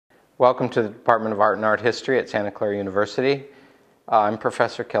Welcome to the Department of Art and Art History at Santa Clara University. I'm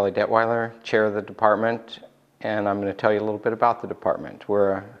Professor Kelly Detweiler, Chair of the department, and I'm going to tell you a little bit about the department.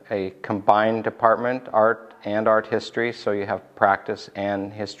 We're a combined department, art and art history, so you have practice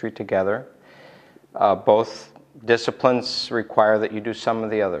and history together. Both disciplines require that you do some of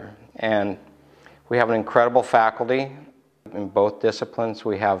the other. And we have an incredible faculty in both disciplines.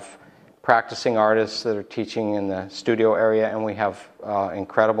 We have practicing artists that are teaching in the studio area, and we have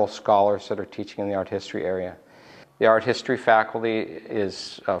incredible scholars that are teaching in the art history area. The art history faculty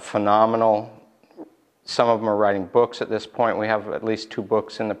is phenomenal. Some of them are writing books at this point. We have at least 2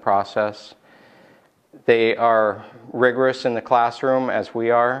 books in the process. They are rigorous in the classroom, as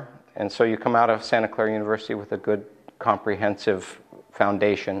we are, and so you come out of Santa Clara University with a good comprehensive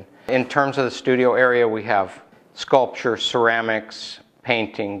foundation. In terms of the studio area, we have sculpture, ceramics,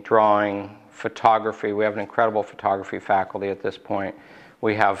 painting, drawing, photography. We have an incredible photography faculty at this point.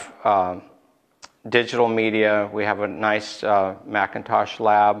 We have digital media. We have a nice Macintosh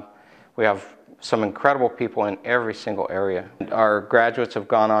lab. We have some incredible people in every single area. Our graduates have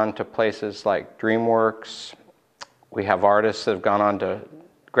gone on to places like DreamWorks. We have artists that have gone on to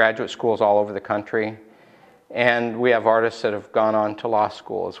graduate schools all over the country. And we have artists that have gone on to law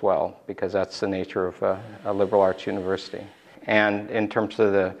school as well, because that's the nature of a liberal arts university. And in terms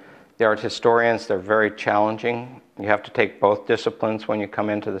of the art historians, they're very challenging. You have to take both disciplines when you come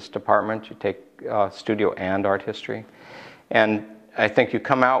into this department. You take studio and art history. And I think you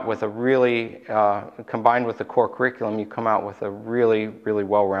come out with a really, combined with the core curriculum, you come out with a really, really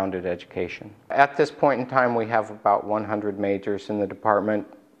well-rounded education. At this point in time, we have about 100 majors in the department,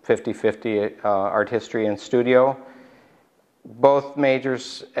 50-50 art history and studio. Both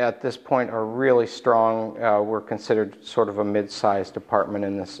majors at this point are really strong. We're considered sort of a mid-sized department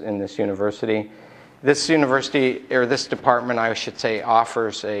in this university. This university, or this department, I should say,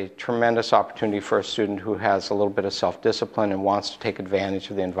 offers a tremendous opportunity for a student who has a little bit of self-discipline and wants to take advantage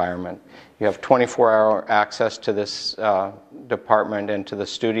of the environment. You have 24-hour access to this department and to the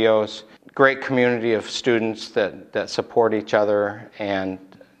studios. Great community of students that support each other, and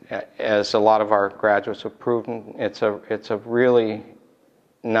as a lot of our graduates have proven, it's a really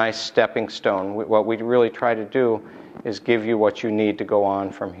nice stepping stone. What we really try to do is give you what you need to go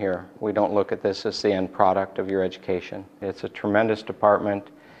on from here. We don't look at this as the end product of your education. It's a tremendous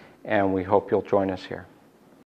department, and we hope you'll join us here.